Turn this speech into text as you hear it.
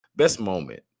Best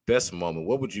moment.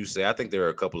 What would you say? I think there are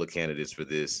a couple of candidates for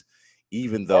this,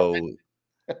 even There though,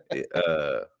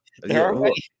 uh, yeah, are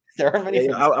many. There are many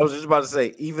yeah, for I was just about to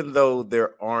say, even though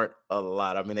there aren't a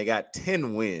lot. I mean, they got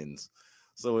 10 wins,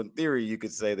 so in theory, you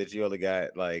could say that you only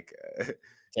got like you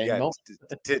 10 got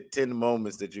moments. 10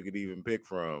 moments that you could even pick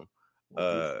from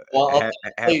Well, I'll tell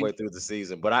you, halfway through the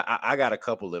season. But I got a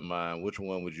couple in mind. Which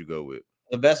one would you go with?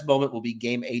 the best moment will be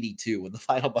game 82 when the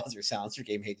final buzzer sounds for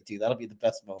game 82. That'll be the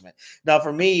best moment. Now,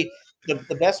 for me,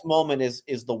 the best moment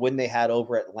is the win they had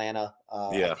over Atlanta.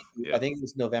 Yeah, I yeah. think it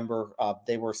was November.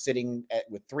 They were sitting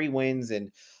with 3 wins,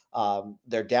 and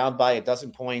they're down by a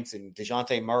dozen points, and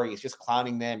DeJounte Murray is just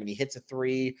clowning them, and he hits a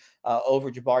three over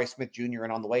Jabari Smith Jr.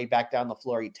 And on the way back down the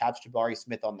floor, he taps Jabari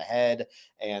Smith on the head,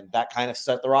 and that kind of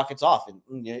set the Rockets off.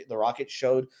 And the Rockets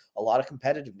showed a lot of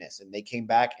competitiveness, and they came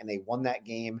back and they won that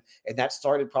game, and that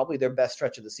started probably their best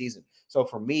stretch of the season. So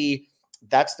for me,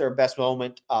 that's their best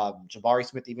moment. Jabari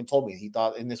Smith even told me he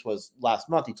thought, and this was last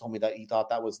month, he told me that he thought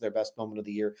that was their best moment of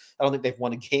the year. I don't think they've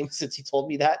won a game since he told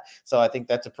me that. So I think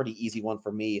that's a pretty easy one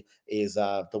for me is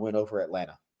the win over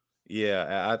Atlanta.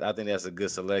 Yeah, I think that's a good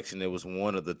selection. It was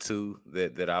one of the two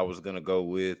that I was gonna go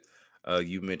with.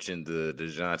 You mentioned the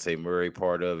DeJounte Murray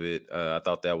part of it. I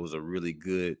thought that was a really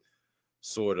good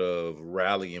sort of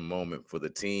rallying moment for the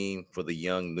team, for the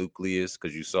young nucleus,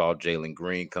 because you saw Jalen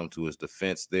Green come to his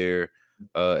defense there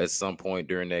at some point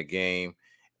during that game.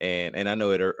 And I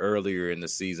know earlier in the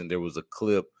season there was a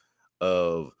clip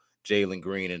of Jalen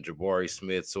Green and Jabari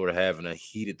Smith sort of having a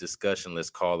heated discussion,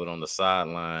 let's call it, on the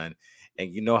sideline.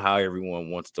 And you know how everyone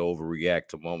wants to overreact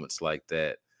to moments like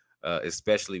that,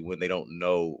 especially when they don't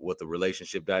know what the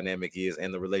relationship dynamic is,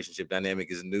 and the relationship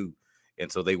dynamic is new.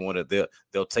 And so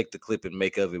they'll take the clip and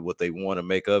make of it what they want to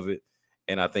make of it.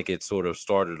 And I think it sort of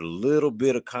started a little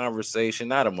bit of conversation,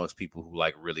 not amongst people who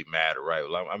like really matter, right?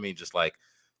 I mean, just like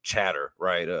chatter,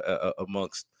 right,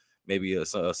 amongst maybe a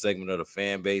segment of the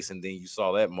fan base. And then you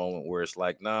saw that moment where it's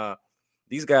like, nah,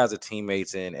 these guys are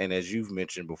teammates, and as you've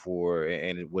mentioned before,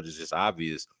 what is just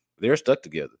obvious, they're stuck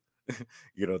together.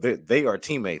 They are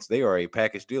teammates. They are a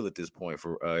package deal at this point,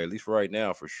 for at least for right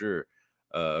now, for sure,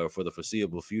 for the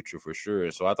foreseeable future, for sure.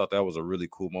 And so I thought that was a really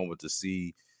cool moment to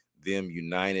see them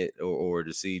united, or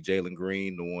to see Jalen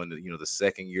Green, the one that, the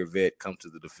second year vet, come to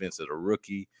the defense of the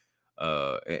rookie,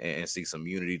 and see some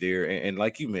unity there. And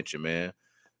like you mentioned, man,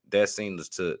 that seems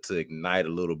to ignite a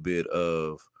little bit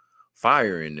of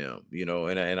fire in them,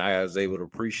 and I was able to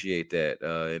appreciate that.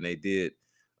 And they did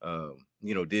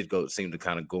go seem to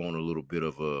kind of go on a little bit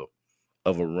of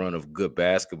a run of good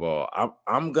basketball.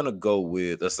 I'm gonna go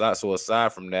with,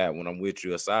 aside from that, when I'm with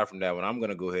you, aside from that one, I'm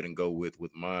gonna go ahead and go with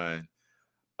mine.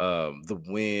 The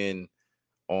win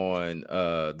on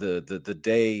the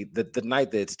day, the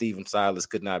night that Stephen Silas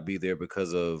could not be there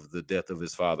because of the death of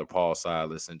his father, Paul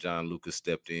Silas, and John Lucas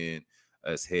stepped in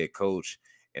as head coach.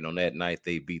 And on that night,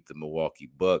 they beat the Milwaukee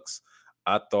Bucks.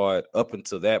 I thought up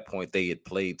until that point they had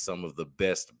played some of the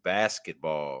best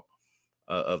basketball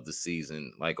of the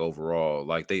season, like overall.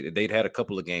 Like they'd had a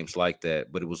couple of games like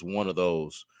that, but it was one of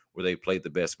those where they played the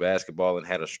best basketball and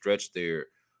had a stretch there.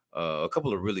 A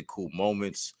couple of really cool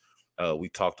moments. We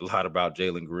talked a lot about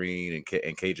Jalen Green and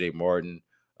KJ Martin,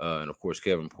 and of course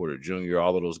Kevin Porter Jr.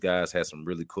 All of those guys had some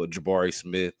really cool. Jabari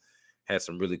Smith had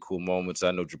some really cool moments.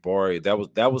 I know Jabari,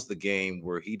 that was the game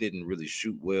where he didn't really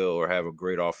shoot well or have a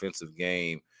great offensive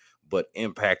game, but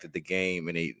impacted the game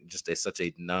in such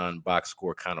a non-box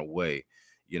score kind of way.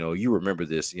 You remember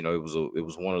this. It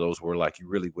was one of those where, like, you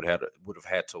really would have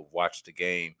had to watch the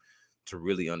game to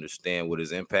really understand what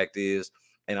his impact is.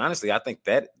 And honestly, I think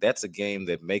that's a game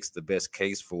that makes the best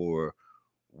case for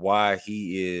why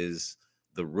he is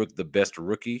the best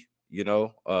rookie. Kind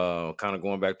of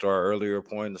going back to our earlier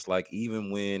point, it's like,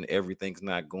 even when everything's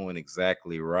not going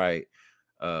exactly right,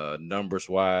 numbers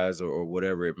wise, or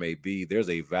whatever it may be, there's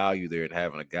a value there in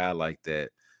having a guy like that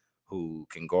who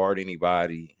can guard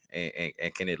anybody,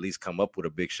 and can at least come up with a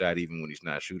big shot even when he's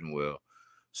not shooting well.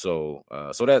 So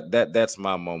that's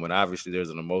my moment. Obviously,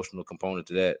 there's an emotional component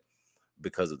to that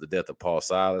because of the death of Paul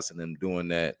Silas, and them doing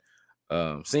that,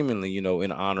 seemingly,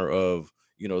 in honor of,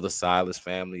 the Silas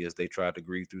family, as they tried to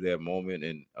grieve through that moment.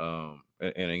 And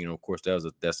of course,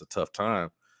 that's a tough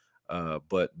time.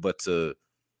 But to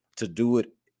do it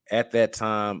at that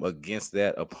time against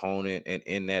that opponent and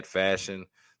in that fashion.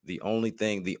 The only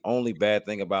bad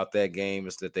thing about that game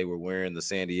is that they were wearing the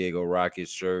San Diego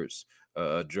Rockets shirts,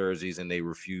 jerseys, and they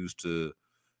refused to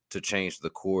change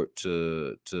the court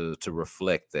to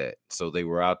reflect that. So they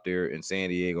were out there in San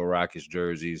Diego Rockets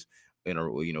jerseys, in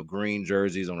green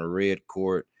jerseys on a red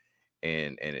court,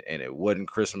 and it wasn't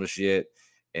Christmas yet.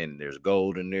 and there's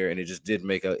gold in there, and it just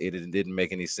it didn't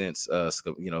make any sense,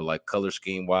 like color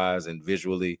scheme wise and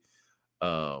visually.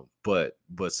 But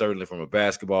certainly from a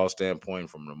basketball standpoint,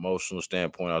 from an emotional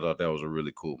standpoint, I thought that was a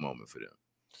really cool moment for them.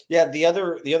 Yeah, the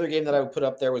other game that I would put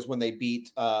up there was when they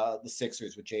beat the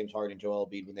Sixers with James Harden and Joel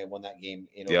Embiid when they won that game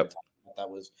in Yep. overtime. That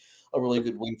was a really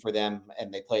good win for them,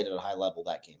 and they played at a high level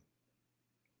that game.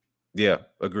 Yeah,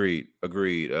 agreed. I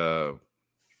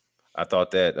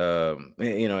thought that,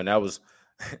 and that was,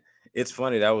 it's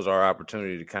funny. That was our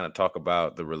opportunity to kind of talk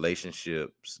about the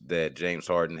relationships that James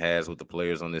Harden has with the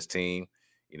players on this team.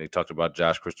 He talked about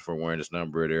Josh Christopher wearing his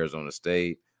number at Arizona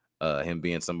State, him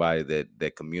being somebody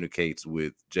that communicates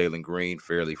with Jalen Green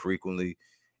fairly frequently,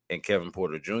 and Kevin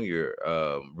Porter Jr.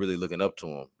 Really looking up to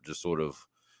him, just sort of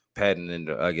patting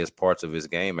into, I guess, parts of his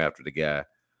game after the guy.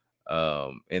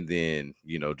 And then,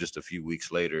 just a few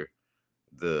weeks later,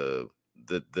 the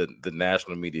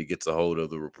national media gets a hold of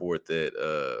the report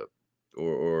that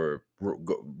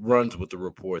runs with the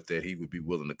report that he would be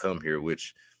willing to come here,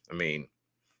 which, I mean,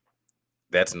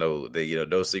 that's no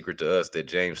secret to us that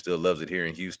James still loves it here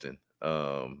in Houston.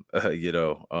 But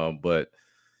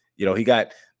he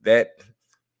got that.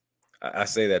 I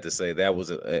say that to say that was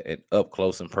an up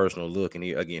close and personal look, and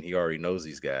he already knows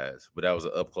these guys, but that was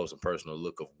an up close and personal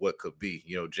look of what could be.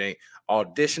 James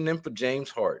auditioning for James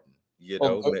Harden.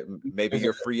 Well, Maybe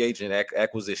your free agent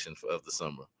acquisition of the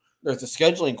summer. There's a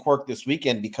scheduling quirk this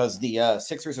weekend because the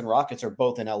Sixers and Rockets are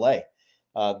both in LA.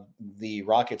 The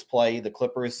Rockets play the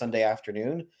Clippers Sunday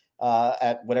afternoon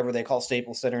at whatever they call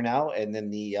Staples Center now, and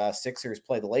then the Sixers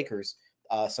play the Lakers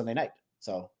Sunday night.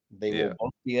 So they will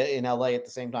both be in LA at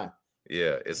the same time.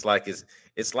 Yeah, it's like its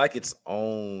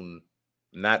own,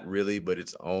 not really, but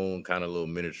its own kind of little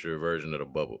miniature version of the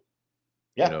bubble.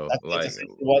 Yeah,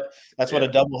 that's what a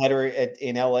doubleheader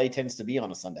in LA tends to be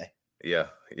on a Sunday. Yeah,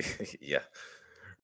 yeah.